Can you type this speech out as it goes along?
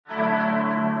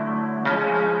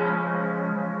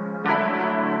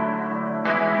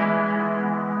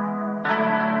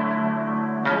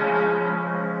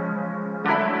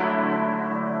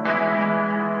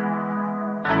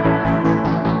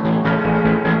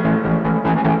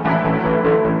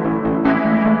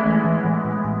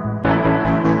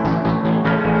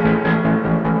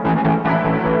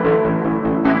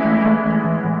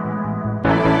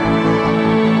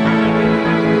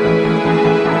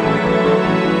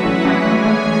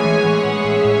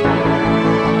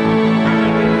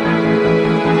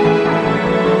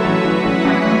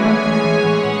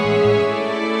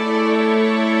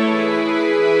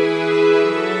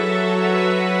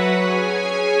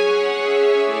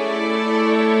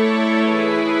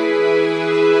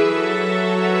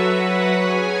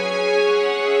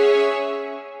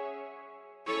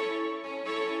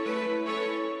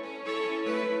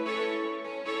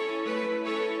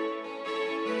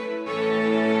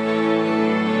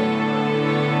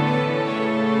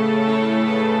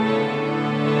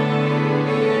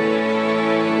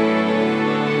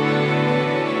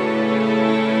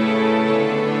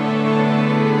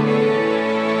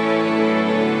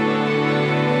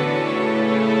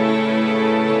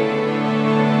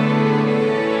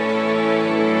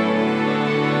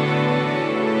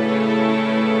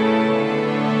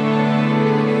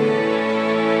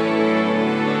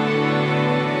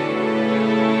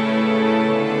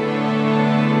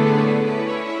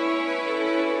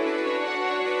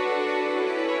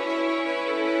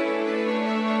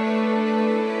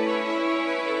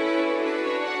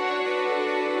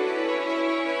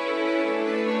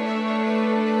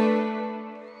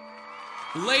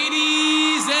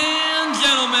Ladies and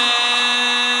gentlemen,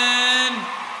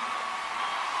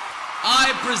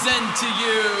 I present to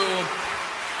you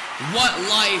what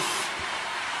life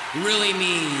really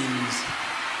means.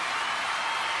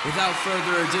 Without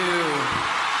further ado,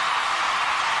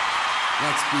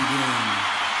 let's begin.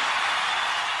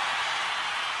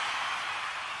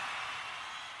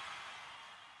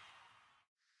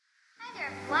 Hi there,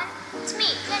 everyone. It's me,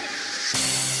 Jenny.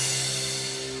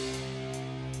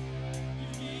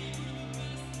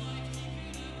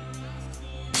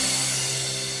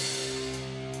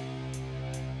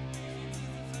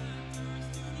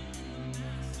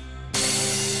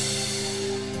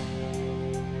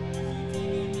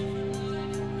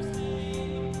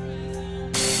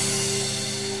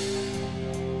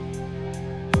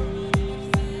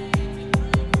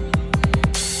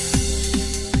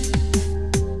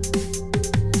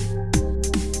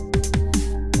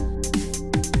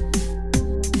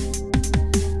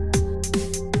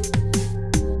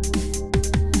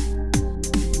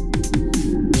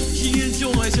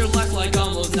 Her life like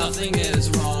almost nothing is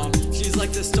wrong. She's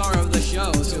like the star of the show,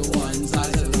 to one's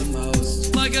eyes are the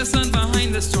most. Like a sun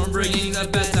behind the storm, bringing the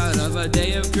best out of a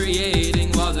day of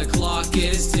creating while the clock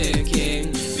is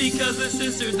ticking. Because the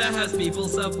sister that has people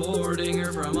supporting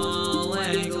her from all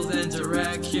angles and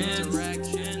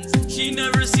directions. She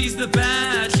never sees the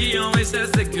bad, she always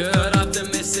says the good,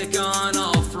 optimistic on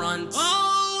all fronts.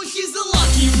 Oh, she's the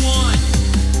lucky one.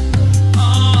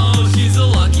 Oh, she's the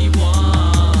lucky one.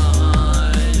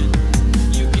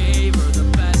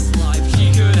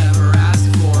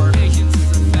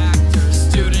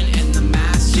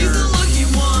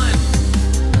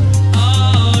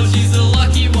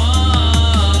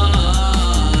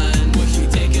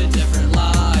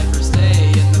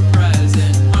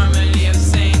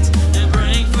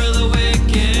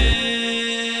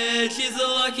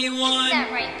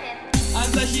 I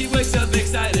bet she wakes up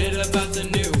excited about the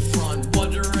new front,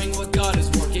 wondering what God is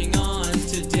working on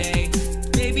today.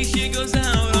 Maybe she goes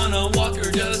out on a walk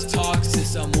or just talks to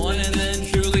someone and then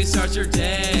truly starts her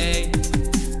day.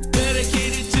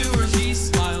 Dedicated to her, she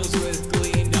smiles with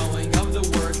glee, knowing of the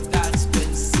work that's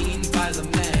been seen by the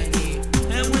many.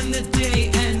 And when the day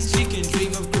ends, she can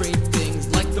dream of great things,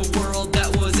 like the world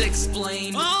that was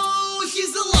explained. Oh,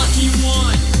 she's the lucky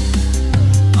one.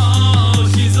 Oh,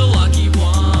 she's the lucky one.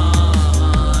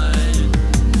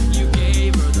 You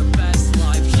gave her the best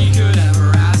life she could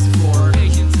ever ask for.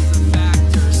 Patience is a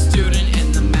factor, student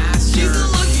and the master. She's the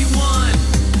lucky one.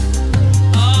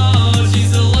 Oh,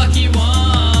 she's the lucky one.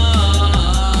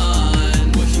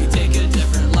 Would she take a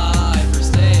different life or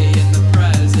stay in the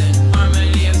present?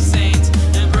 Harmony of saints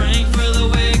and praying for the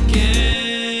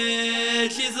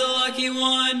wicked. She's the lucky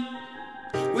one.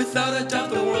 Without a doubt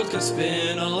the world could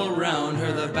spin all around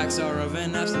her, the backstar of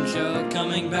an absent show,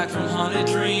 coming back from haunted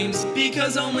dreams.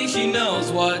 Because only she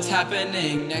knows what's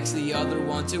happening next, the other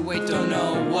one to wait don't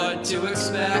know what to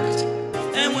expect.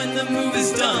 And when the move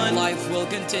is done, life will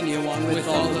continue on with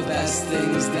all the best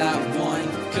things that one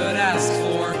could ask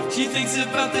for. She thinks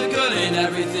about the good in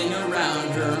everything around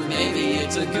her, maybe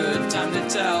it's a good time to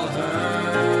tell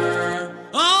her.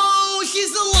 Oh,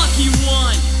 she's the lucky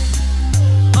one.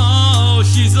 Oh,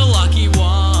 she's the lucky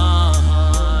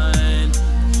one.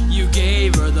 You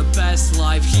gave her the best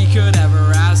life she could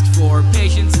ever ask for.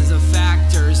 Patience is a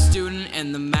factor, student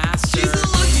and the master. She's the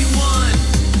lucky one.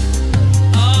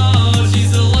 Oh,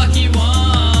 she's the lucky one.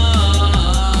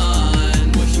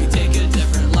 Would she take a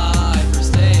different life or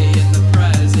stay in the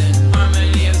present?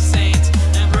 Harmony of saints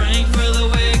and praying for the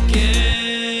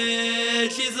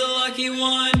wicked. She's the lucky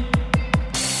one.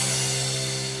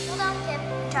 Hold on, Kip.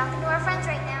 We're talking to our friends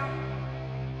right now.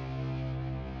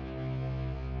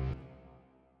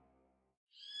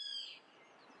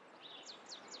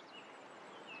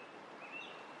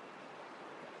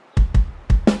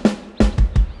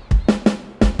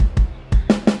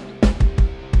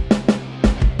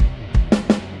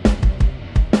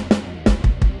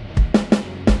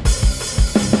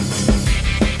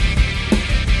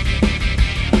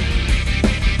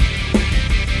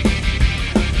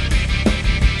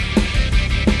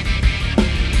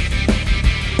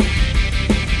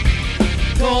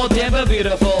 Cold, damp but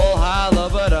beautiful, hollow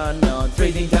but unknown,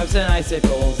 freezing temps and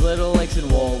icicles, little lakes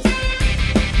and wolves.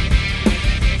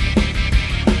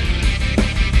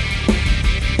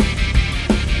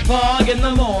 Fog in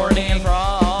the morning,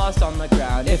 frost on the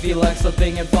ground. If you like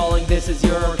slipping and falling, this is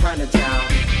your kind of town.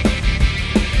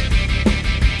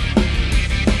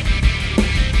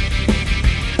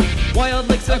 Wild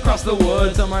lakes across the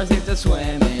woods, some are safe to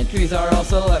swim in. Trees are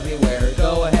also everywhere,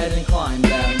 go ahead and climb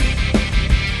them.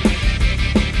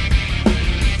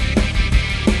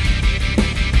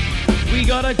 We We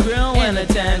got a grill and a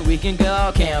tent, we can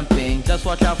go camping. Just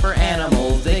watch out for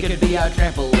animals, they could be out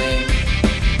trampoline.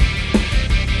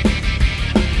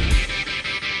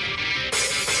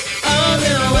 I'm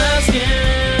an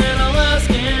Alaskan,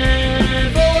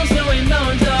 full of snowy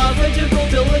mountain tops, way too cold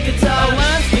to look at top.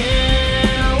 Alaskan,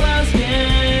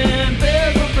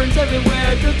 bare footprints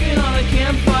everywhere, cooking on a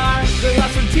campfire. They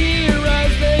last from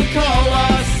T-Rex, they call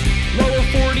us. Lower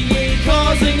 48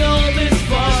 causing all this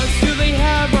fuss. Do they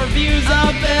have our views?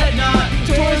 I bet not.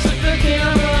 Tourists with their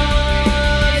cameras,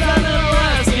 I'm an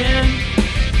Alaskan.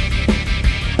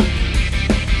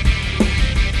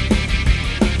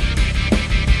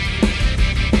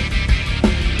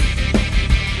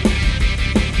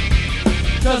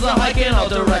 Cause I hike in all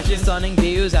directions, stunning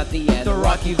views at the end. The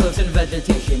rocky cliffs and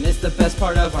vegetation is the best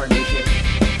part of our nation.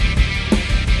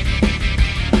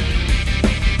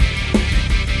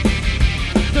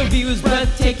 The view is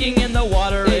breathtaking and the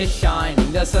water is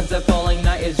shining. The sunset falling,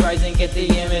 night is rising, get the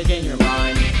image in your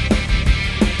mind.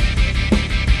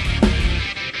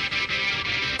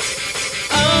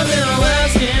 I'm an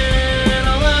Alaskan,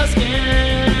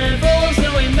 full of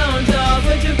snowy mountain tops,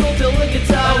 way too cold to look at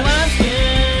top.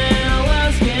 Alaskan,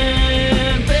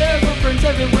 bare footprints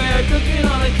everywhere, cooking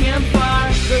on a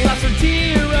campfire. The last from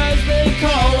T-Rex, they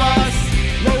call us.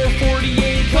 Lower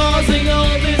 48 causing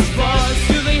all this fuss.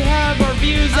 Do they have our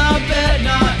views? I bet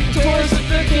not. Tourists with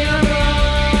their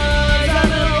cameras,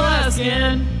 I'm an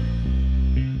Alaskan.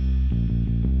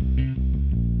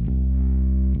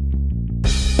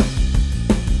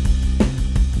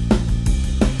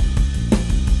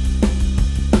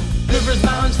 Rivers,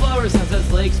 mountains, flowers,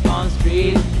 sunsets, lakes, Palm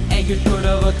Street, Anchorage,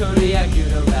 Cordova, Kodiak,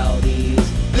 Juneau, Valdez.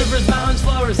 Rivers, mountains,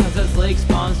 flowers, sunsets, lakes,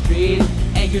 Palm Street,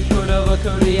 Anchorage, Cordova,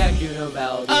 Kodiak, Juneau,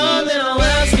 Valdez. I'm an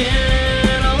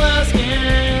Alaskan,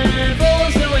 full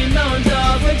of snowy mountain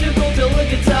tops, way too cold to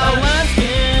look at top.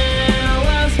 Alaskan,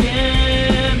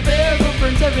 bare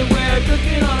footprints everywhere,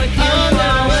 cooking on a campfire. I'm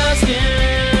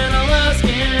an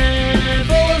Alaskan,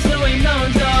 full of snowy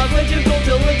mountain tops, way too cold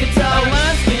to look at top.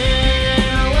 Alaskan,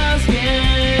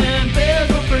 bare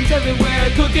footprints everywhere,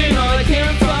 cooking on a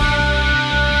campfire.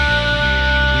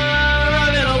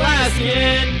 I'm an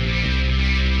Alaskan.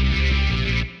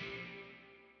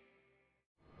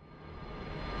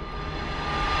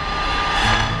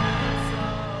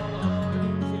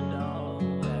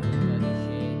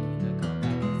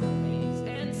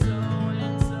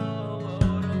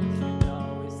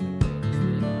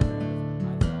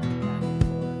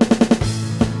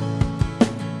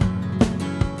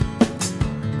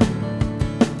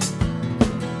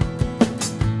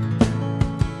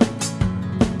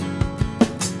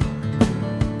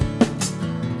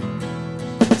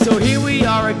 So here we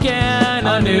are again,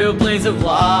 a new blaze of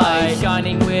light,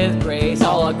 shining with grace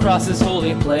all across this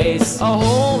holy place. A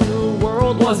whole new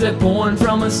world, was it born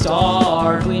from a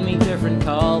star, gleaming different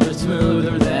colors,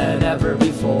 smoother than ever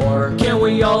before. Can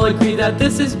we all agree that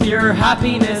this is pure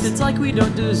happiness? It's like we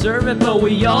don't deserve it, but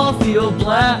we all feel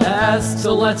blessed.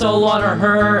 So let's all honor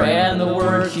her and the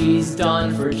work she's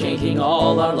done for changing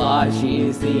all our lives.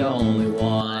 She's the only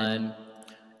one.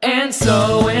 And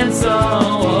so,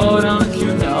 oh, don't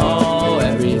you know,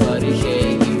 everybody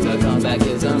shaking, the comeback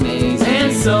is amazing.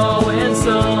 And so,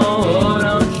 oh,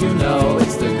 don't you know,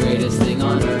 it's the greatest thing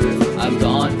on earth. I've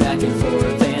gone back and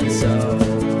forth, and so.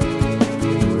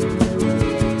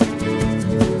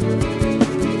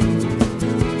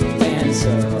 And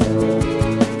so.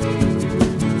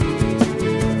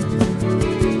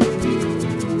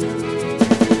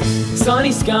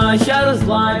 Sunny sky, shadows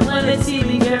lie, planets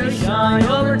healing, air shine.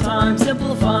 Over time,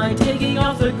 simplify, taking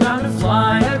off the ground to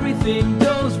fly. Everything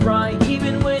goes right,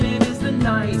 even when it is the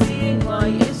night. Seeing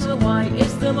light is so light,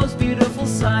 it's the most beautiful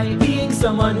sight. Being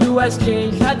someone who has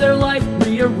changed, had their life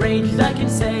rearranged, I can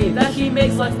say that she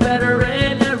makes life better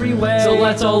in every way. So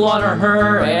let's all honor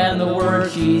her and the work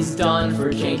she's done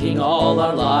for changing all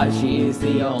our lives. She's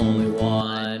the only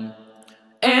one.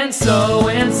 And so,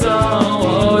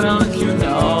 oh, don't you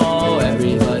know,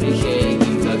 everybody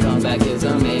shaking, the comeback is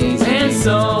amazing. And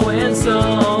so,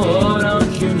 oh,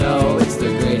 don't you know, it's the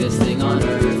greatest thing on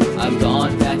earth. I've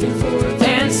gone back and forth.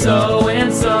 And so,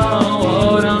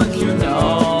 oh, don't you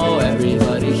know,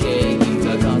 everybody shaking,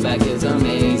 the comeback is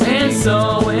amazing. And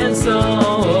so,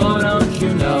 oh, don't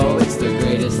you know, it's the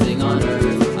greatest thing on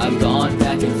earth. I've gone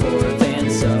back and forth,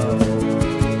 and so.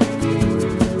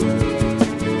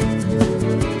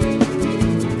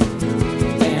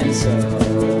 So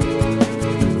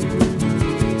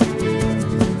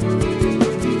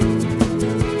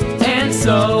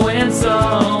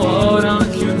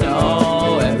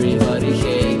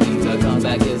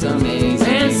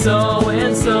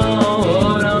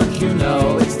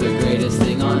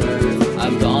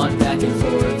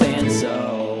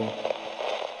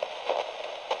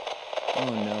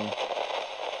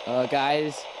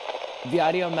guys, the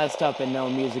audio messed up and no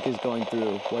music is going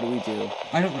through. What do we do?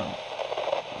 I don't know.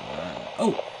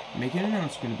 Make an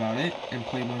announcement about it and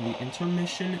play one of the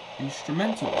intermission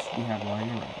instrumentals we have lying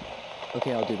around.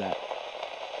 Okay, I'll do that.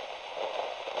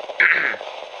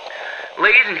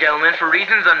 Ladies and gentlemen, for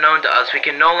reasons unknown to us, we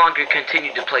can no longer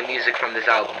continue to play music from this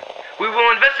album. We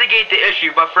will investigate the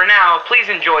issue, but for now, please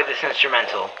enjoy this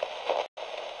instrumental.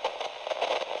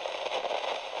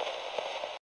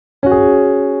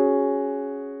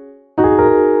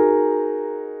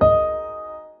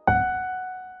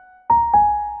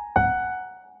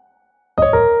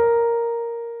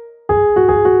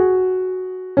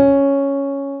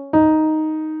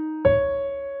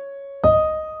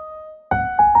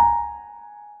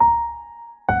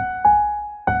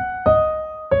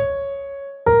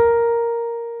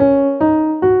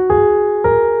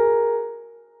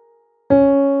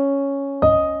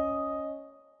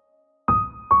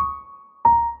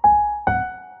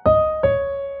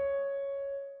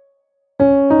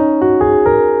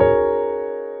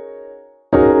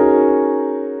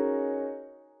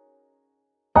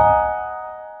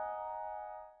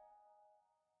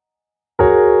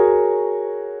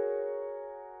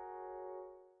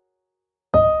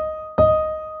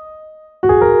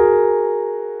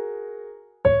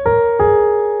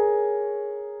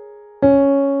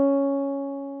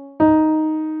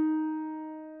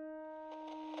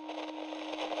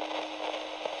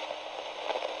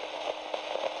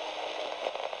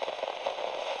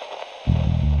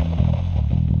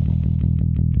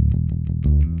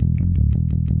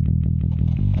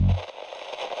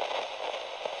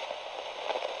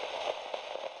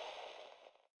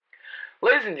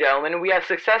 Ladies and gentlemen, we have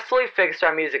successfully fixed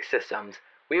our music systems.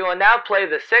 We will now play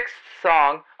the 6th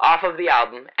song off of the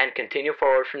album and continue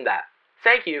forward from that.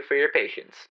 Thank you for your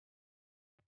patience.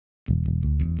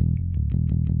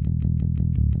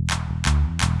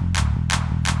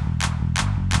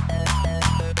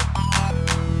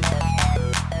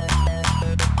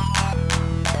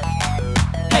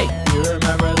 Hey, you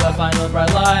remember the final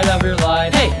bright light of your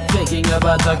life? Hey, thinking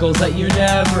about the goals that you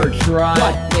never tried.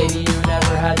 What? Maybe you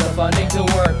never had the funding to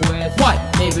work with. What?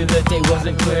 Maybe the date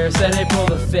wasn't clear, said April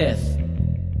the 5th.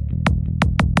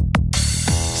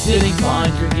 Sitting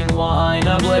fine, drinking wine,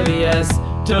 oblivious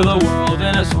to the world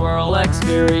in a swirl,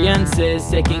 experiences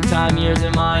taking time, years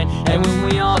in mine. And when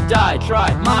we all die,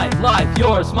 try my life,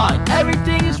 yours, mine.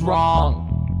 Everything is wrong.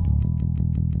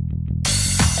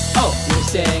 Oh, you're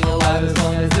staying alive as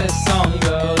long as this song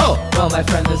goes. Oh, well my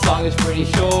friend, this song is pretty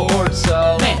short,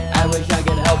 so man, I wish I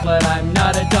could help, but I'm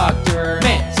not a doctor.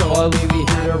 Man, so I'll leave you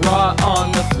here to rot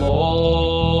on the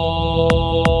floor.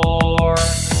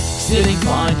 Sitting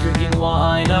fine, drinking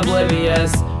wine,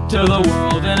 oblivious to the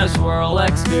world in a swirl,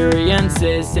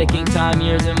 experiences taking time,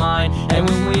 years in mine. And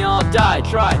when we all die,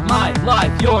 try my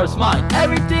life, yours, mine.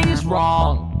 Everything is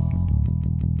wrong.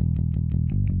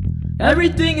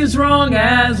 Everything is wrong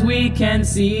as we can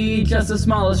see, just the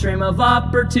smallest stream of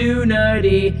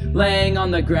opportunity laying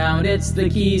on the ground. It's the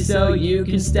key so you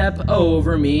can step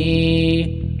over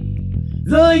me.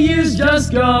 The years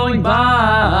just going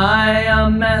by, a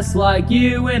mess like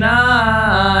you and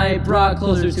I, brought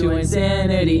closer to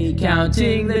insanity,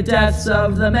 counting the deaths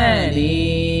of the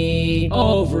many.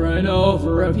 Over and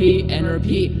over, repeat and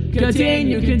repeat,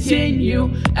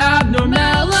 continue,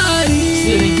 abnormality.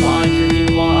 Sitting fine,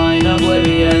 drinking wine,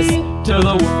 oblivious to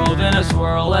the world in a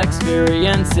swirl,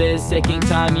 experiences taking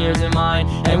time, years in mine.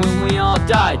 And when we all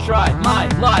die, try my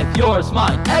life, yours,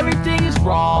 mine. Everything is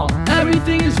wrong.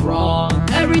 Everything is wrong.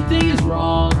 Everything is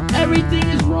wrong. Everything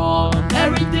is wrong.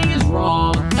 Everything is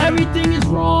wrong. Everything is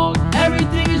wrong.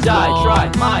 Everything is wrong. Die,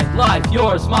 try my life,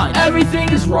 yours, mine. Everything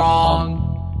is wrong.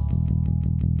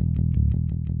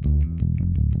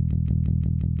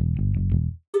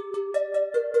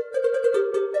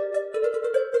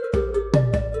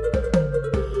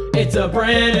 It's a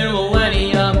brand new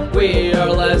millennium. We are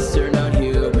lesser known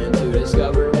human to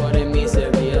discover what it means to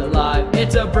be alive.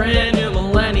 It's a brand new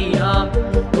millennium.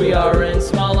 We are in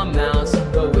small amounts,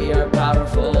 but we are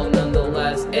powerful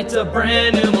nonetheless. It's a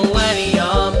brand new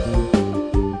millennium.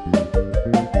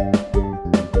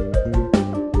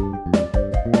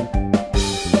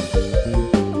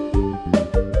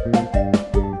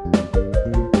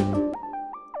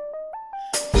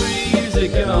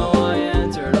 Ago, I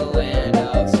entered a land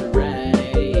of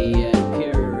serenity and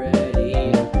purity,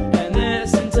 and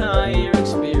this entire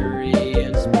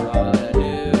experience brought a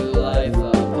new life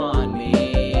upon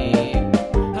me.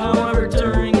 However,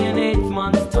 during an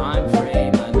 8-month time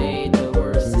frame, I made the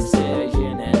worst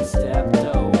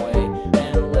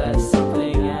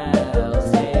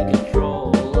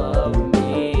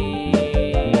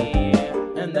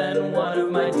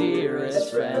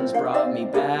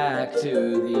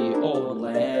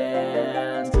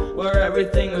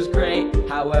was great.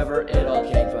 However, it all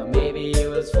changed, but maybe it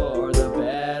was for the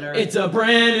better. It's a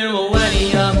brand new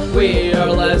millennium. We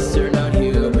are lesser known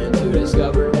humans who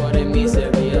discovered what it means to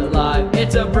be alive.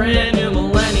 It's a brand new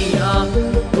millennium.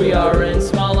 We are in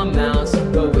small amounts,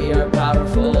 but we are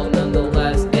powerful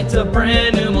nonetheless. It's a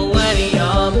brand new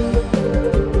millennium.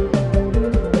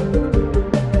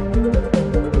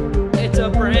 It's a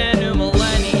brand new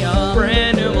millennium.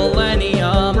 Brand new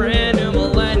millennium. Brand new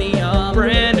millennium.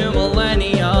 Brand new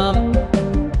millennium.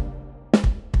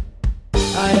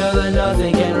 I know that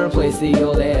nothing can replace the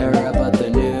old era, but the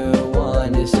new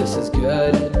one is just as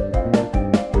good.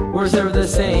 Words are the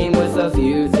same with a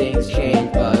few things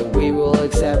changed, but we will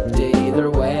accept it either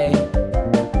way.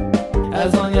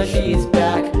 As long as she's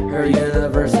back, her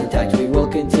universe intact, we will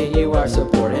continue our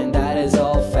support, and that is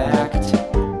all fact.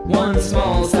 One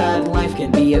small sad life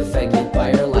can be affected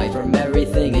by her light. From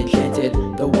everything enchanted,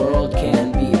 the world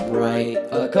can be bright.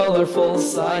 A colorful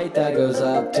sight that goes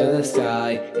up to the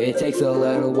sky. It takes a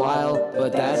little while,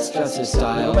 but that's just her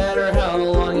style. No matter how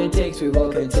long it takes, we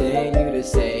will continue to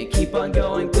say, keep on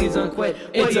going, please don't quit.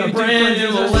 It's a brand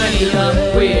new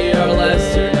millennium. We are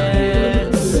lesser known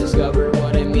humans who discovered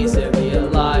what it means to be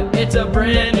alive. It's a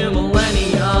brand new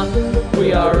millennium.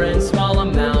 We are in small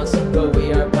amounts, but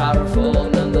we are powerful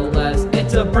nonetheless.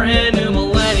 It's a brand new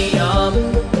millennium.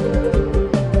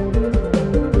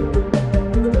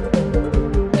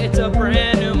 It's a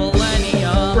brand new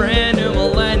millennium. Brand new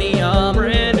millennium.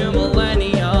 Brand new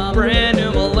millennium. Brand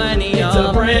new millennium. It's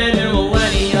a brand new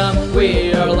millennium.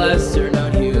 We are lesser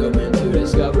known humans who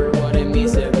discovered what it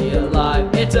means to be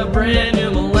alive. It's a brand new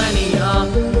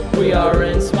millennium. We are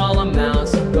in small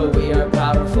amounts, but we are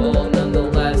powerful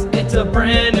nonetheless. It's a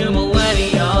brand new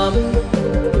millennium.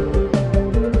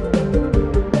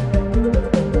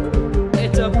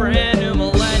 It's a brand new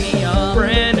millennium.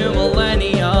 Brand new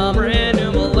millennium. Brand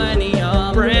new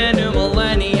millennium. Brand new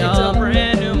millennium. It's a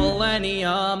brand new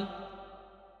millennium.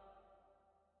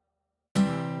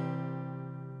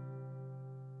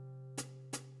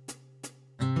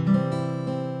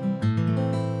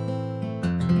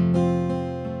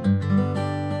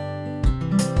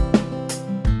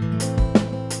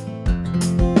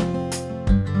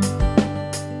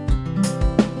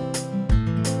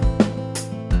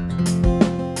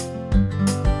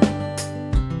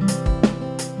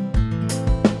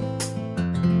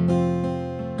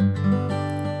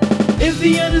 If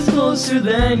the end is closer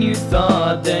than you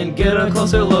thought, then get a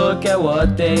closer look at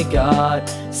what they got.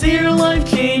 See your life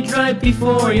change right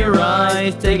before your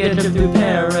eyes. Take a trip through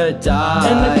paradise,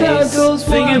 and the crowd goes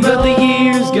wild. Think about the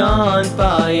years gone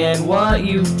by and what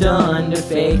you've done to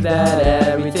fake that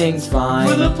everything's fine.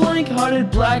 For the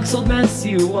blank-hearted black-souled mess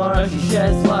you are, she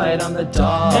sheds light on the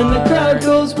dark, and the crowd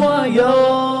goes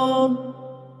wild.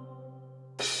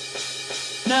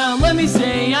 Now let me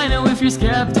say, I know if you're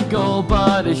skeptical,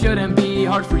 but it shouldn't be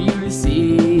hard for you to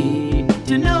see.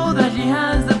 To know that she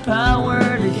has the power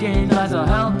to change lives will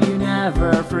help you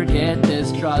never forget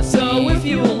this trust. So if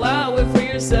you allow it for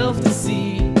yourself to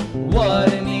see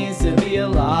what it means to be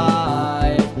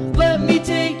alive, let me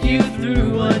take you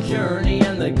through a journey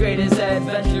and the greatest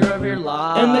adventure of your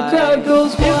life. And the crowd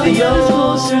goes wild. If the end is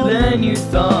closer than you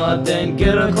thought, then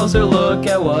get a closer look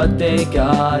at what they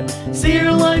got. See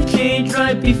your life change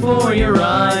right before your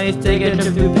eyes. Take a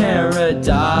trip through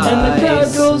paradise, and the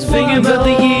crowd goes wild. Think about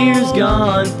the years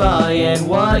gone by and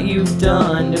what you've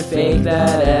done to fake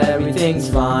that everything's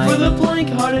fine. For the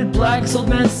blank-hearted black-souled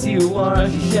mess you are,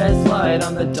 she sheds light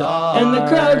on the dark, and the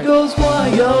crowd goes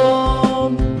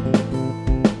wild.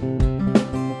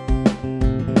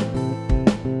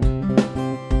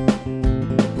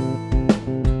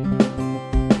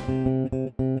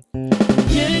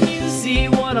 Can you see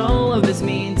what all of this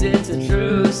means? It's a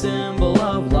true symbol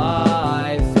of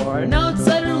life. For an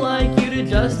outsider like you to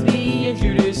just be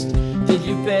introduced, did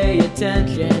you pay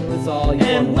attention with all your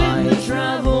and might? And when the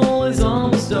travel is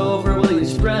almost over, will you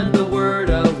spread the word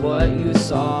of what you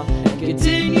saw and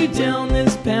continue down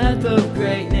this path of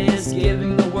greatness,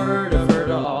 giving the word of her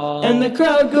to all? And the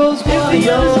crowd goes wild. If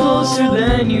the end is closer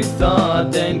than you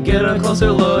thought, then get a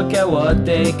closer look at what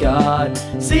they got.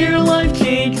 See your life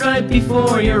change right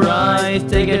before your eyes.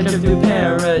 Take a trip through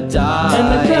paradise, and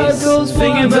the crowd goes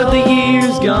wild. Think about the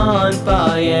years gone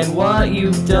by and what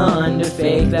you've done to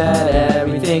fake that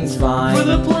everything's fine. For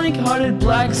the blank-hearted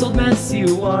black-souled mess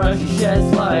you are, she sheds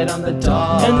light on the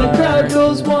dark, and the crowd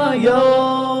goes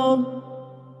wild.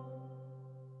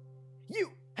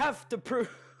 You have to prove.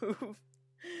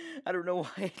 I don't know why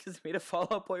I just made a Fall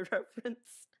Out Boy reference.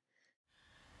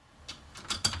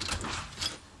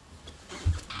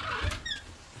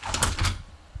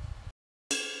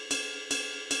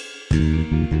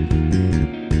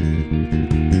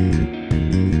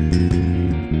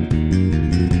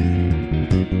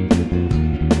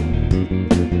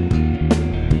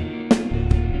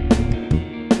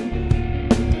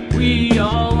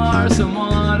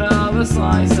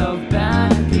 of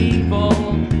bad people.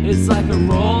 It's like a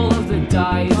roll of the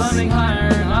dice, climbing higher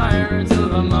and higher until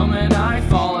the moment I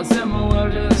fall.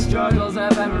 Similar to the struggles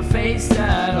I've ever faced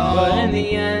at all. But in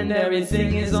the end,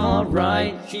 everything is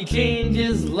alright. She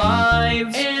changes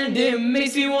lives, and it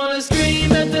makes me wanna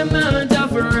scream at the mountaintop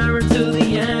forever till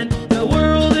the end. The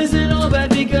world isn't all bad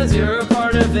because you're a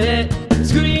part of it.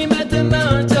 Scream at the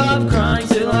mountaintop, crying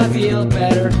till I feel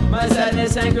better. My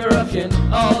sadness and corruption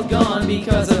all gone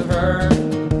because of her.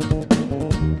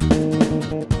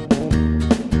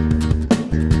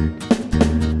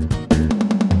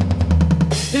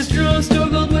 His drone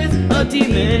struggled with a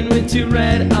demon with 2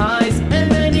 red eyes and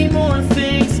many more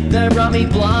things that brought me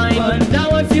blind. But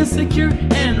now I feel secure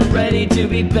and ready to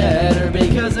be better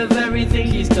because of everything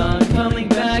he's done, coming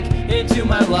back into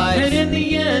my life. And in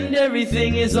the end,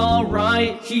 everything is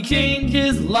alright. She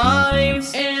changes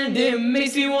lives, and it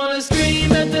makes me wanna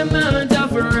scream at the mountaintop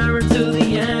forever till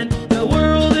the end. The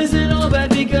world isn't all bad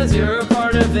because you're a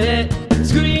part of it.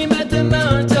 Scream at the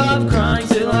mountaintop, crying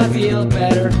till I feel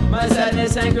better. My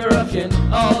sadness and corruption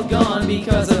all gone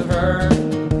because of her.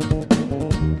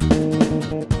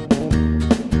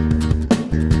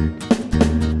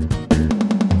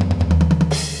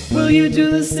 Will you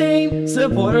do the same?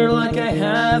 Support her like I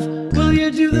have. Will you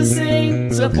do the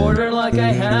same? Support her like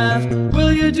I have.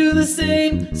 Will you do the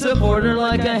same? Support her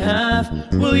like I have.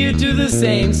 Will you do the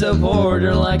same? Support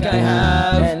her like I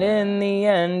have. And in the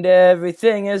end,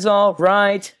 everything is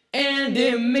alright. And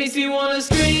it makes me wanna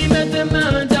scream at the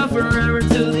mountaintop forever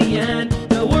till the end.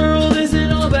 The world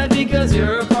isn't all bad because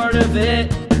you're a part of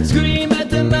it. Scream at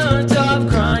the mountaintop,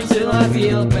 crying till I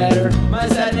feel better. My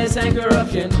sadness and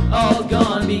corruption all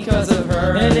gone because of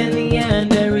her. And in the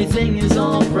end, everything is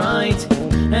alright.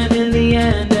 And in the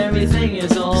end, everything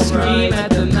is alright. Scream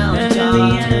at the mountaintop. And in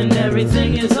the end,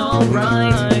 everything is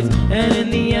alright. And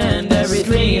in the end,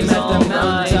 everything is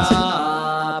alright.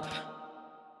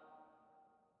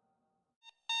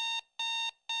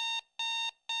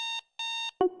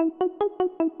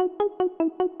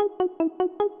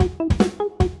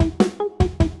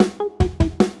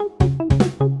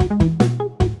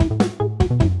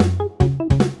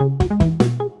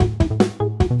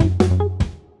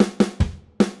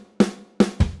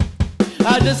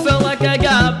 I just felt like I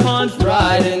got punched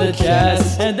right in the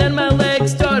chest, and then my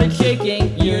legs started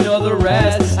shaking, you know the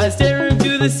rest. I stare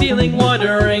into the ceiling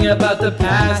wondering about the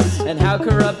past and how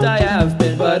corrupt I have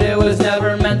been, but it was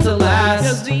never meant to last.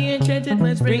 Cause the enchanted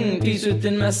lens bring peace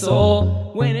within my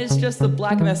soul, when it's just the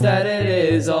black mess that it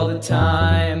is all the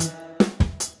time.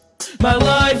 My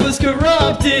life was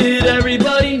corrupted,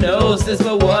 everybody knows this,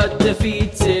 but what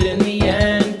defeats it in the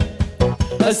end?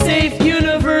 A safe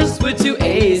universe with 2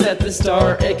 A's at the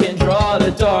start. It can draw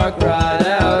the dark right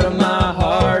out of my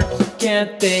heart.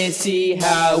 Can't they see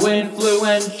how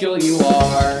influential you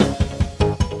are?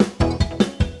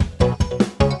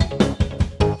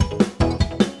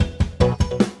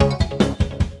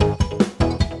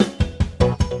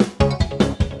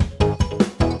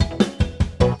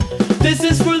 This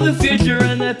is for the future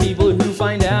and the people who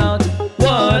find out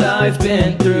what I've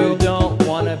been through. Don't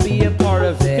wanna be a part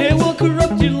of it. It will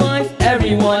corrupt your life.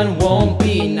 Everyone won't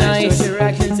be nice. Just your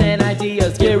actions and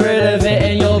ideas, get rid of it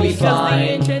and you'll be fine.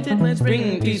 The enchanted lens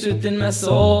bring peace within my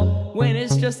soul, when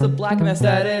it's just the black mess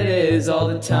that it is all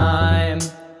the time.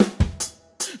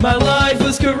 My life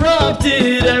was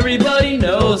corrupted, everybody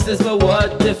knows this, but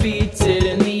what defeats it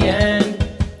in the end?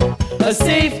 A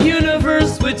safe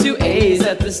universe with 2 A's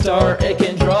at the start. It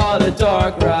can draw the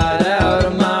dark right out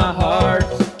of my heart.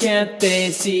 Can't they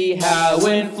see how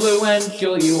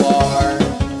influential you are?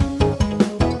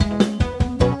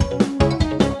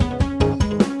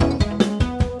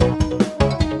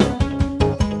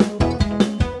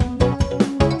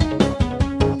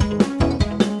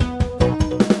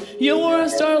 You were a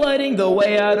star lighting the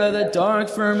way out of the dark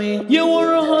for me. You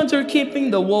were a hunter keeping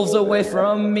the wolves away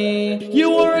from me. You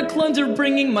were a cleanser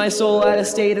bringing my soul at a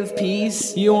state of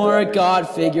peace. You are a god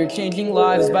figure changing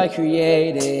lives by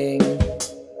creating.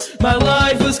 My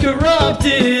life was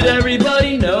corrupted,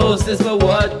 everybody knows this, but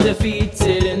what defeats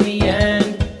it in the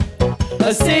end?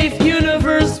 A safe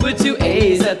universe with 2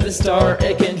 A's at the start.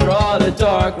 It can draw the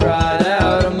dark right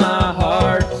out of my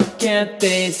heart. Can't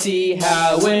they see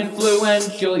how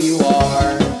influential you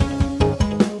are?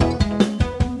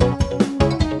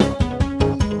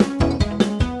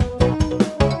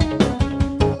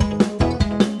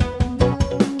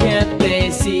 Can't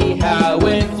they see how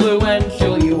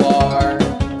influential you are?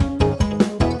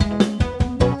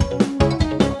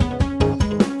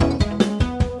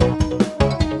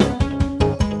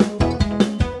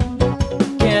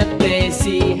 Can't they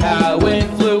see how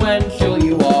influential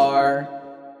you are?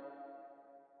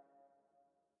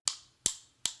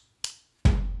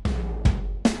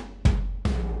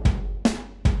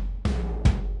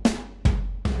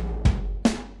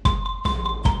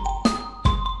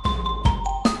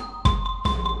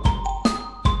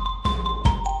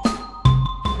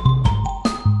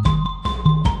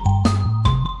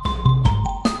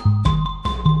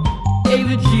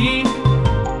 Ava G,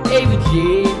 Ava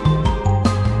G.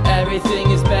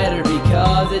 Everything is better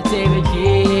because it's Ava G,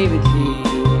 Ava G,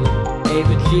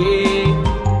 Ava G.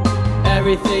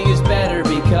 Everything is better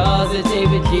because it's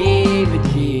Ava G, Ava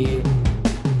G.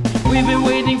 We've been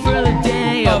waiting for the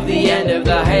day of the end of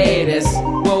the hiatus.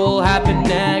 What will happen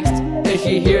next? Is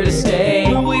she here to stay?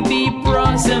 Will we be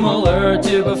brought similar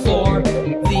to before?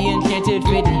 The enchanted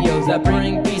videos that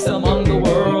bring peace among the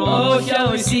world. Oh,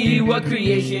 shall we see what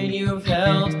creation you've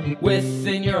held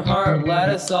within your heart? Let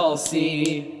us all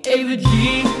see. Ava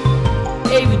G,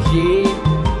 Ava G.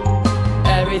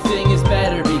 Everything is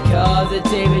better because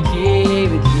it's Ava G,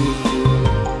 Ava G,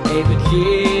 Ava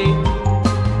G.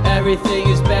 Everything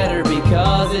is better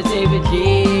because it's Ava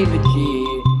G, Ava G.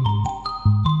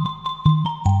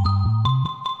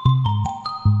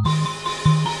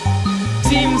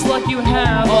 Seems like you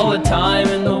have all the time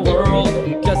in the world,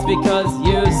 just because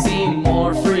you seem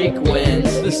more frequent.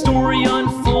 The story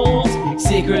unfolds,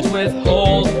 secrets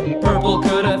withhold. Purple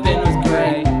could have been with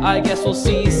gray, I guess we'll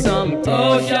see someday.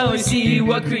 Oh, shall we see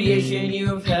what creation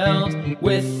you've held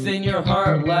within your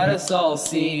heart? Let us all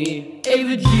see.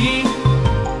 Ava G,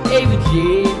 Ava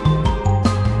G.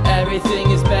 Everything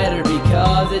is better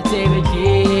because it's Ava G,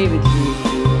 Ava G,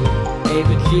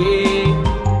 Ava G.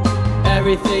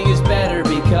 Everything is better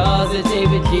because it's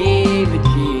Ava G, Ava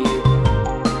G.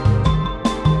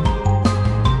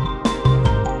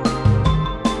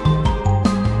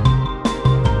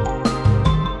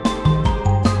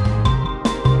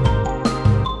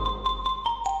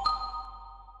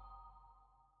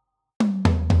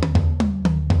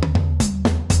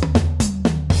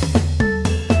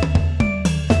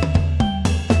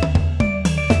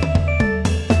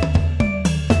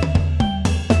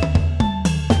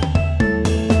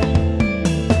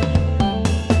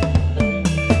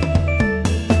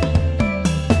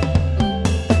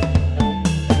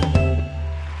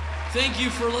 Thank you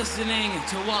for listening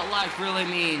to What Life Really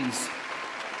Means.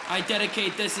 I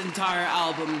dedicate this entire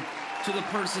album to the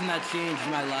person that changed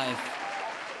my life,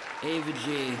 Ava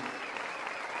G.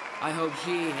 I hope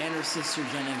she and her sister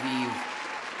Genevieve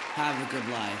have a good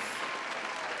life.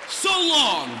 So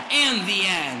long, and the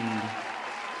end.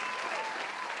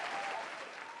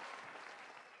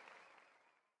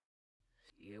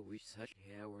 Yeah, we such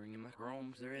wearing in my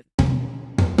chromes there.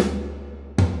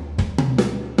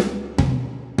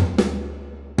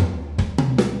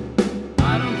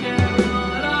 I don't care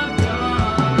what I've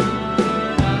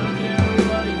done, I don't care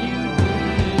what you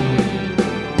did.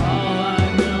 All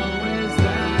I know is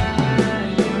that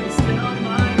you're still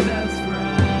my best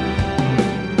friend.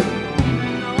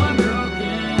 Even though I'm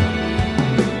broken,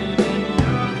 and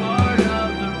you're a part of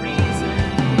the reason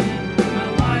my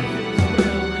life is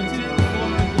willing to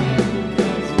forget,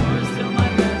 because you're still my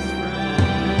best friend.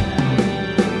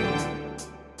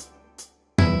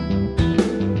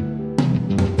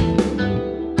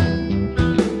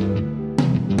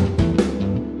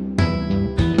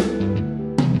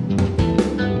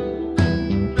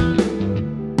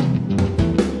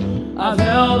 I've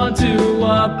held on to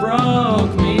what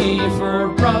broke me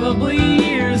for probably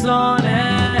years on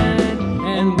end.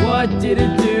 And what did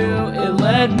it do? It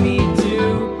led me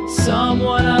to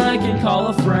someone I can call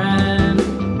a friend.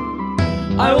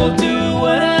 I will do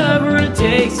whatever it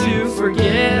takes to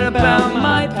forget about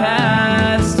my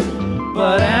past,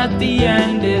 but at the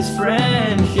end is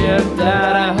friendship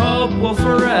that I hope will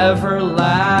forever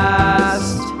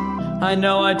last. I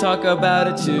know I talk about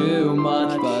it too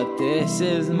much, but this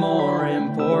is more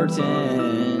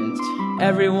important.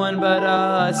 Everyone but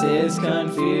us is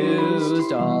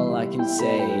confused, all I can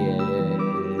say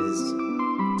is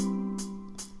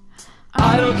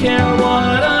I don't care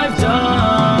what I've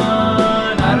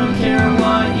done, I don't care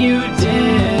what you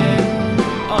did.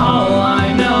 All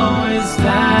I know is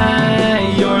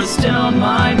that you're still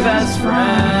my best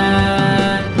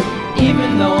friend.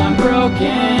 Even though I'm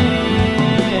broken,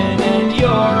 you're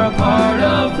a part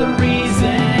of the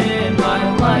reason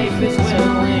my life is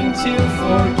willing to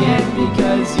forget,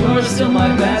 because you're still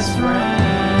my best friend.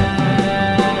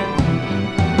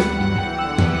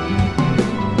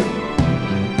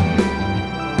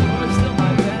 You're still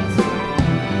my best friend.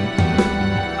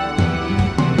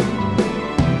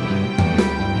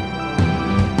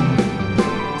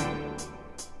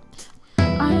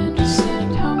 I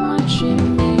understand how much it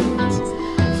means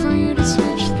for you to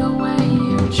switch the way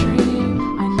you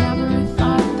dream. I never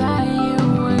thought that you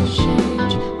would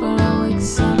change, but I'll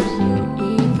accept you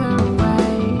either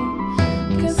way.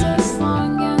 'Cause as long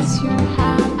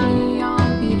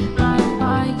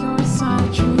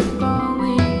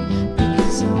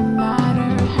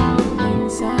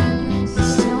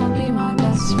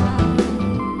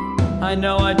I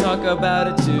know I talk about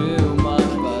it too much,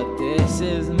 but this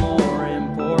is more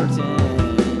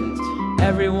important.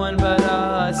 Everyone but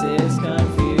us is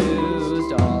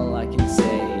confused. All I can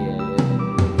say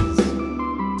is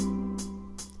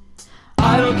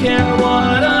I don't care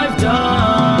what I've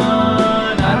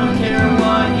done, I don't care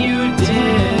what you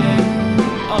did.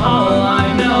 All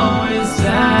I know is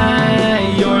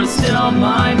that you're still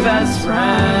my best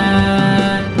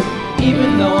friend.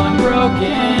 Even though I'm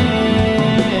broken,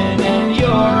 and you're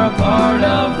a part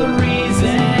of the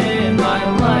reason my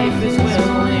life is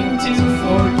willing to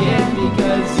forget,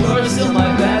 because you're still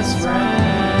my best friend.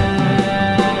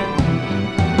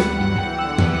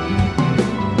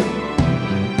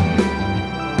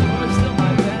 You're still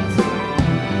my best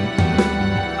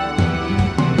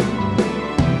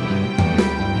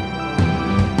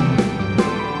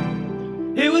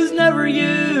friend. It was never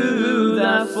you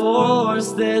that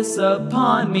forced this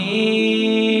upon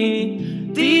me.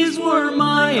 These were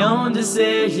my own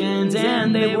decisions,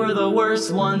 and they were the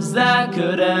worst ones that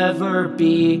could ever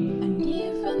be. And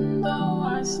even though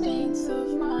our states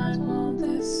of mind will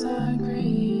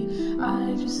disagree,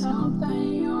 I just hope that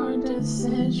your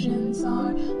decisions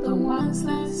are the ones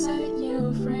that set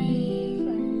you free.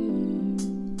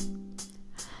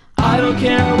 I don't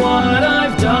care what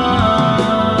I've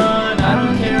done, I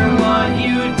don't care what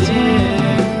you did.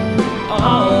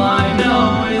 All I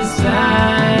know is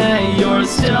that you're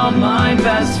still my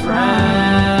best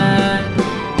friend.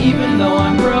 Even though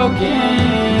I'm broken,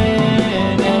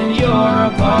 and you're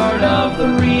a part of the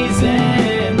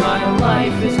reason my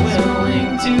life is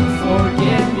willing to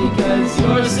forget, because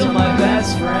you're still my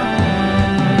best friend.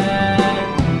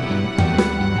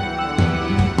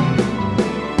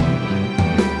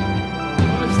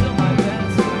 You're still my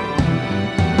best friend.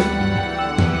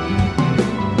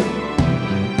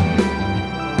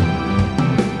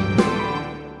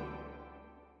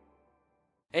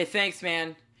 Hey, thanks,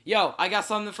 man. Yo, I got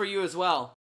something for you as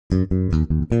well.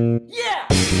 Yeah!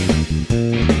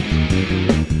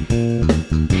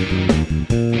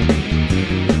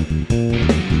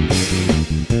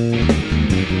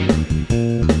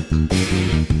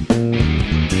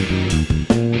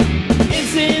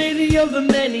 Insanity of the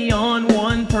many on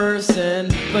one person,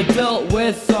 but dealt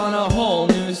with on a whole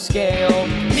new scale.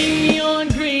 Neon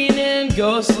green and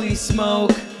ghostly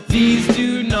smoke, these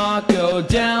do not go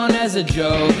down as a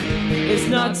joke. It's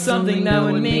not something that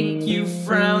would make you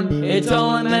frown, it's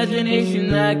all imagination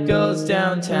that goes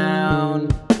downtown.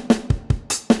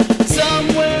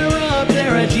 Somewhere up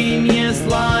there a genius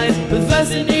lies, with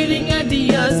fascinating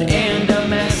ideas and a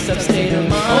messed up state of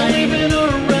mind. Only been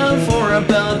around for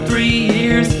about 3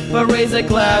 years, but raise a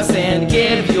glass and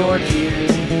give your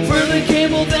cheers for the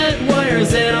cable that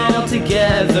wires it all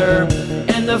together,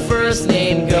 and the first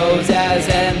name goes as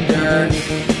Ender.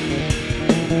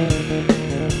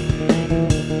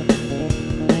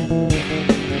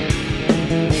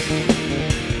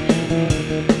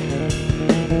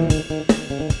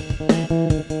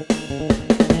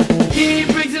 He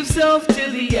brings himself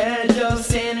to the edge of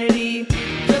sanity,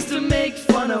 just to make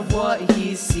fun of what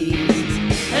he sees.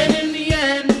 And in the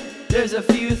end, there's a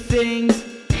few things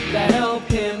that help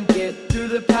him get through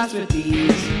the past with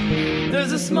ease.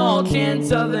 There's a small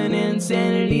chance of an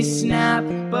insanity snap,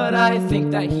 but I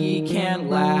think that he can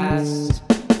last.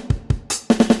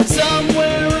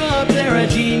 Somewhere up there a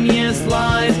genius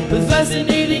lies, with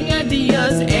fascinating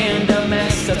ideas and a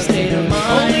messed up state of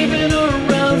mind. Only been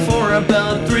around for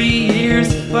about 3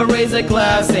 years, but raise a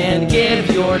glass and give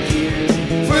your cheers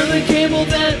for the cable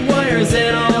that wires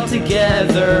it all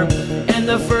together, and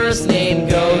the first name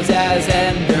goes as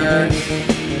Ender.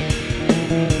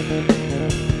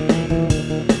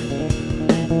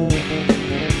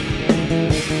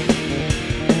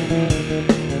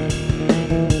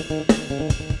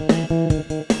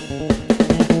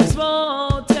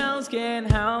 Small towns can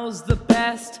house the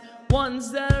best,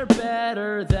 ones that are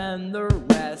better than the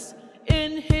rest.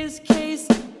 In his case,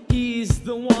 he's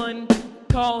the one.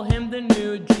 Call him the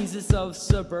new Jesus of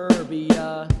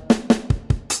suburbia.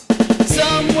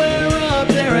 Somewhere up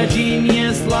there a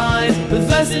genius lies, with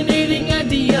fascinating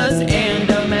ideas and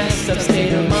a messed up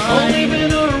state of mind. Only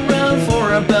been around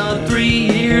for about 3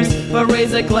 years, but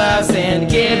raise a glass and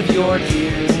give your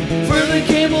cheers for the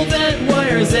cable that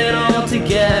wires it all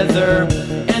together,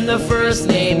 and the first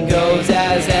name goes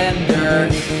as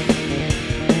Ender.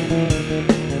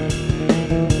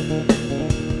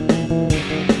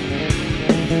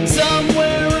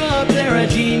 Somewhere up there a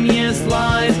genius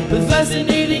lies, with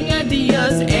fascinating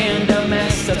ideas and a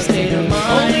messed up state of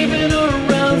mind. Only been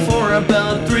around for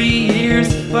about 3 years,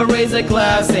 but raise a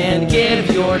glass and give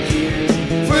your cheers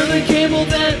for the cable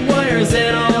that wires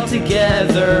it all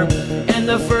together,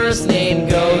 first name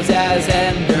goes as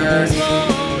Ender.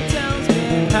 Small towns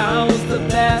get housed the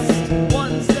best,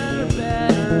 ones that are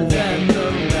better than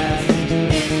the rest. In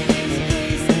this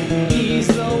case, he's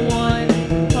the one.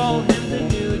 Call him the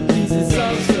new Jesus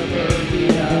of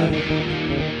suburbia.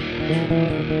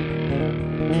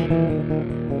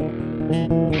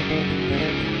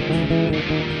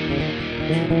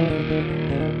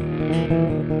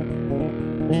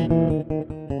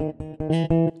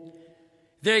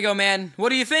 There you go, man. What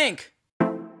do you think?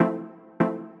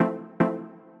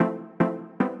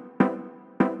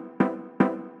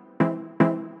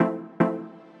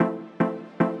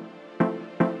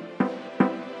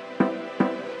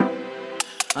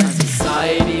 On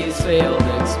society's failed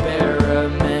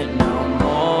experiment, no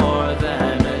more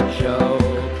than a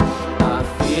joke. I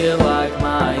feel like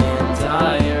my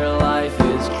entire life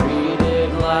is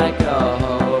treated like a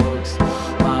hoax.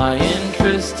 My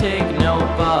interests take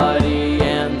nobody,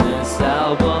 and this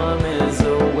album is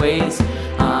a waste.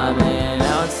 I'm an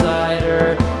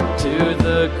outsider to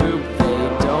the group, they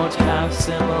don't have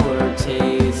similar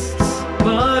tastes.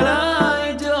 But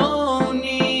I don't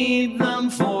need them,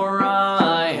 for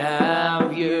I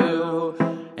have you,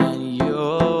 and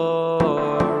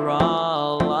you're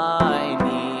all I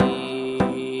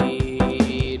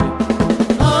need.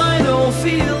 I don't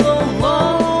feel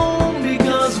alone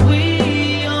because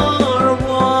we are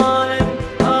one,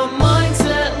 a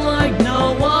mindset like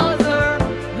no other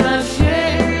that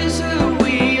shares who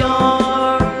we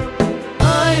are.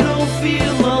 I don't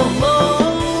feel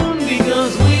alone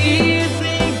because we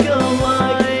think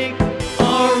alike.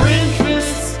 Our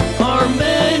interests are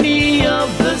many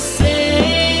of the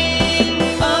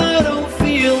same. I don't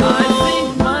feel alone. I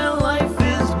think my life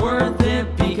is worth it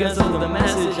because of the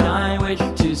message I wish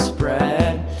to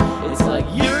spread. It's like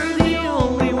you're the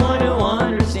only one who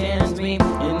understands me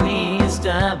in the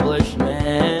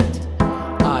establishment.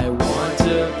 I want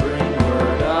to bring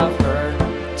word of her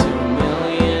to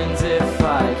millions if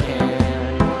I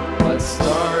can, but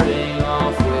starting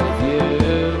off with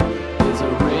you is a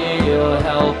real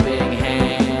helping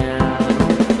hand.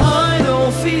 I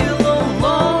don't feel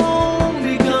alone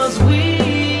because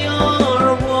we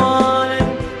are one,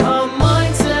 a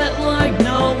mindset like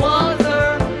no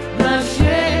other that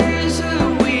shares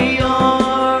who we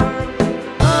are.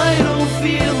 I don't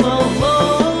feel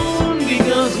alone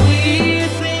because we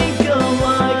think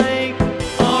alike.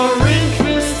 Our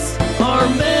interests are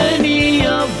many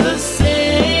of the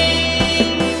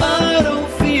same. I don't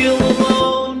feel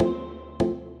alone.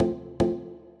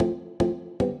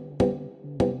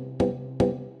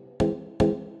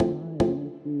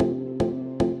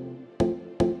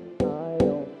 I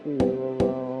don't feel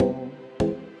alone.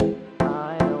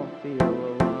 I don't feel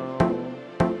alone.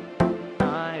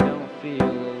 I don't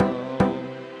feel alone.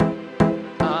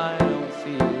 I don't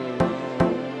feel alone.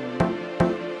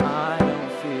 I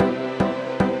don't feel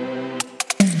alone.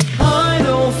 I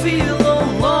don't feel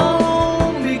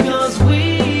alone because we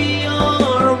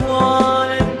are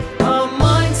one, a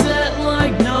mindset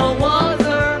like no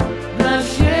other that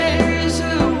shares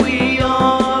who we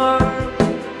are.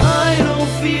 I don't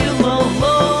feel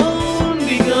alone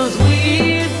because we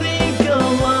think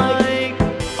alike.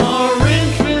 Our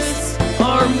interests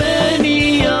are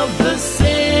many of the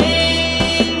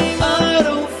same. I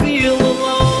don't feel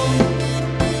alone.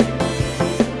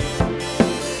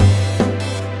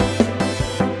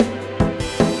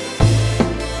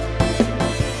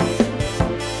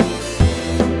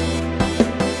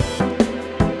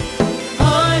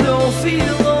 I don't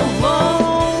feel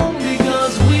alone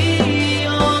because we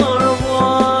are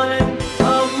one,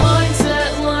 a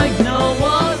mindset like no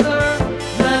other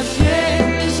that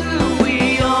shares who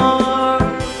we are.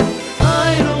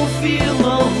 I don't feel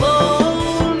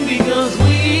alone because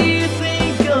we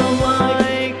think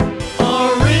alike.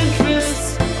 Our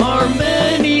interests are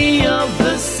many of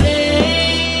the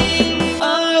same.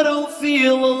 I don't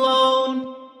feel alone.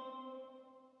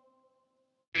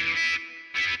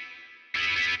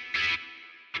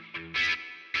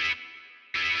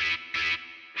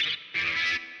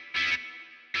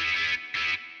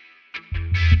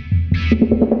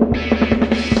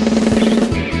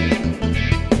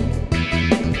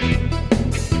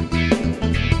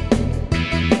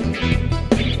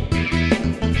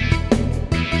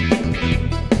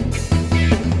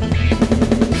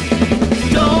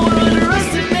 Don't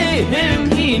underestimate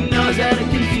him, he knows how to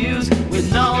confuse.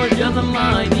 With knowledge of the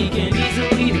mind, he can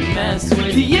easily mess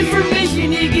with. The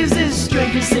information he gives is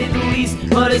strange to say the least,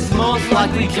 but it's most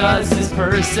likely just his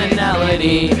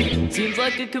personality. Seems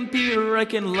like a computer, I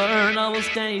can learn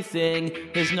almost anything.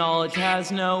 His knowledge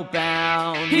has no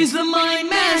bounds. He's the mind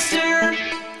master,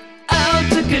 out Out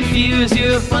to confuse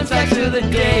you, fun facts of the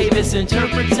day,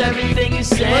 misinterprets everything you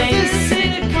say. This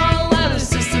ain't a call out, it's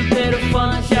just a bit of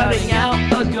fun, shouting out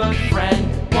a good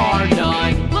friend, bar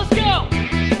none. Let's go!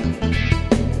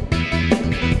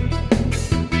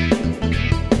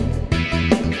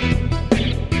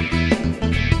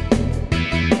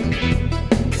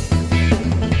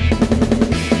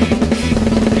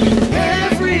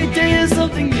 Every day is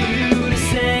something new to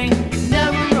say,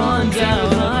 never runs out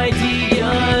of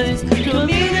ideas.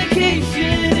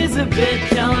 Communication is a bit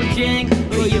challenging,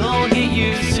 but you'll get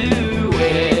used to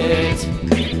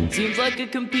it. Seems like a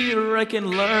computer, I can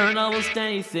learn almost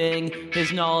anything.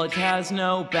 His knowledge has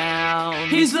no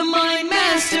bounds. He's the mind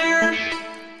master,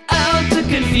 out to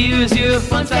confuse you.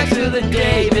 Fun facts of the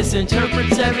day,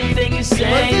 misinterprets everything you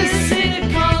say. This ain't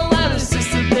a call out, it's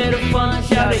just a bit of fun,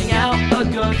 shouting out a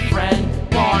good friend,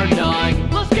 bar none.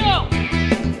 Let's go!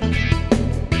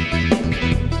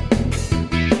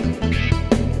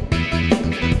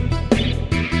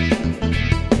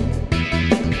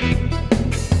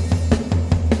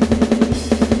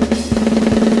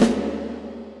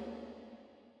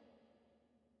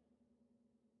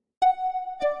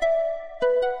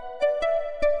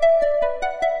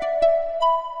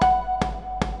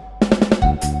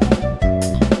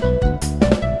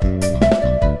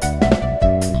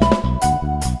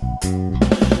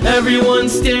 Everyone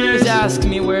stares, ask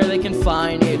me where they can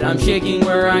find it. I'm shaking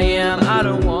where I am, I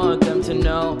don't want them to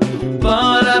know,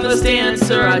 but I must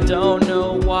answer, I don't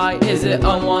know why. Is it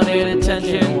unwanted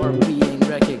attention or being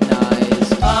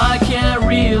recognized? I can't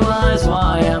realize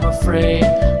why I'm afraid.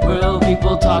 Will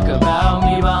people talk about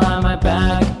me behind my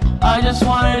back? I just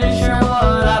wanted to share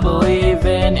what I believe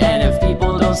in, and if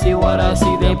people don't see what I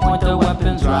see, they point their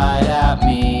weapons right at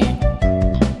me.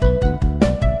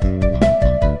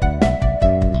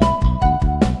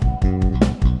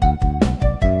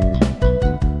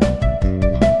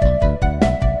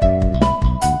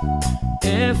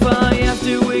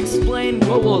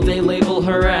 What will they label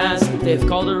her as? They've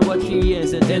called her what she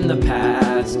isn't in the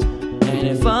past. And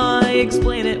if I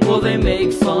explain it, will they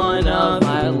make fun of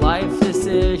my life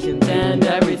decisions and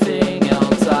everything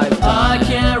else I've done? I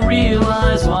can't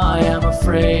realize why I'm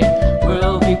afraid.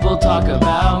 Will people talk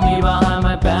about me behind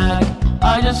my back?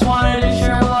 I just wanted to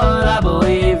share what I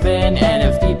believe in, and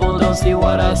if people don't see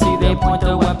what I see, they point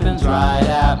their weapons right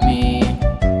at me.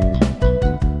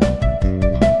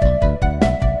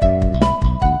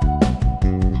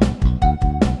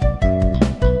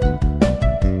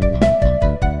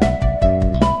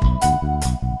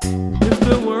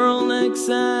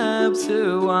 Accepts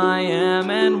who I am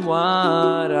and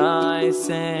what I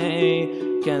say.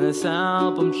 Can this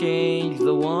album change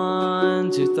the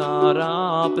ones who thought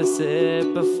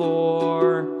opposite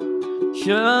before?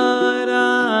 Should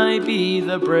I be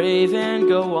the brave and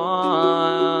go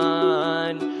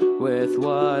on with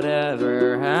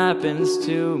whatever happens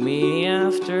to me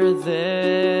after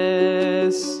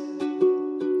this?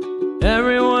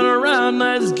 Everyone around,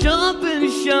 let's jump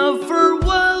and shove for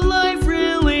what life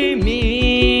really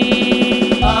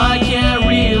means. I can't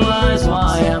realize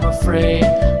why I'm afraid.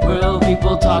 Will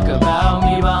people talk about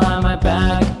me behind my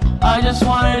back? I just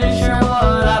wanted to share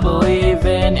what I believe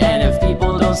in, and if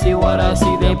people don't see what I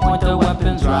see, they point their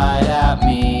weapons right at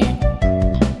me.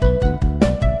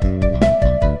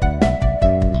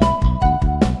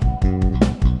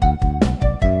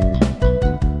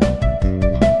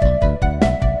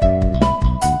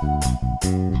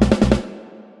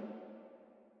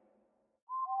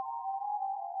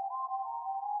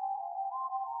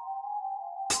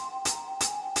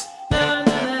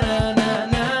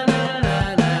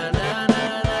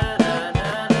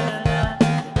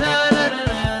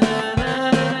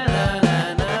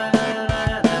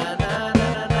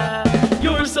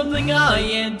 Something I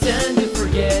intend to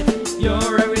forget.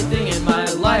 You're everything in my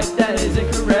life that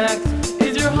isn't correct.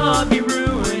 Is your hobby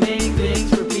ruining things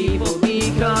for people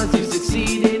because you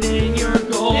succeeded in your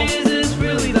goal? Is this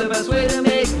really the best way to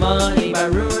make money, by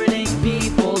ruining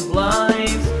people's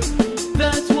lives?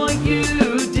 That's what you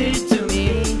did to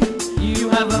me. You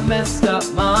have a messed up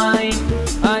mind.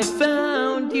 I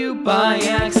found you by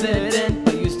accident,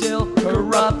 but you still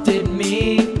corrupted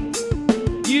me.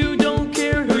 You don't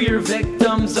care who your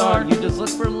victims are, you just look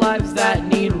for lives that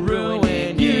need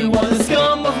ruin. You are the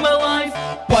scum of my life.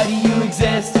 Why do you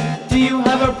exist? Do you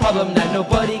have a problem that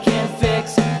nobody can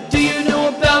fix? Do you know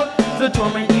about the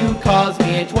torment you cause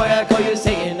me? It's why I call you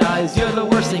Satanized. You're the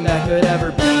worst thing that could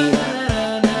ever be.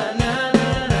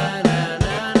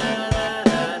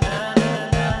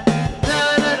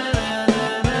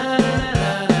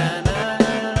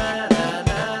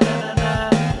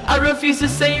 to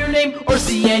say your name or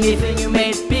see anything you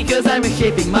made, because I'm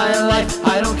reshaping my life.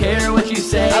 I don't care what you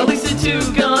say. At least the two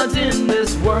gods in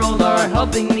this world are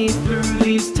helping me through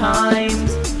these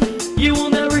times. You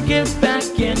will never get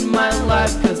back in my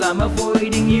life, cause I'm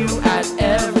avoiding you at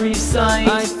every sight.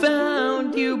 I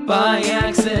found you by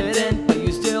accident, but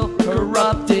you still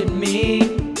corrupted me.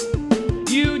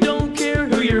 You don't care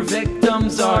who your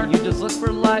victims are, you just look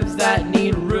for lives that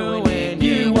need ruin.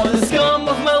 You are the scum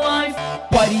of my life.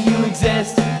 Why do you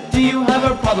exist? Do you have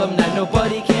a problem that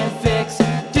nobody can fix?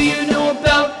 Do you know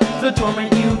about the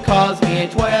torment you cause me?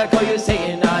 It's why I call you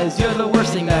Satan Eyes. You're the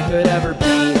worst thing that could ever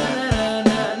be.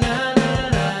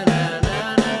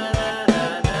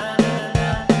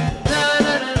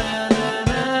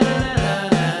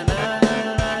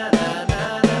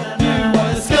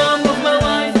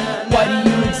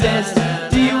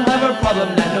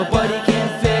 Problem that nobody can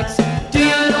fix. Do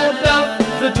you know about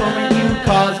the torment you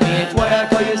cause me? It's why I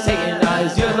call you Satan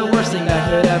Eyes. You're the worst thing that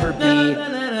could ever be.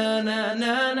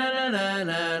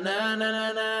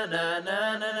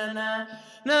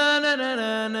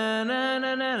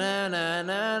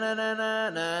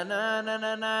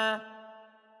 Na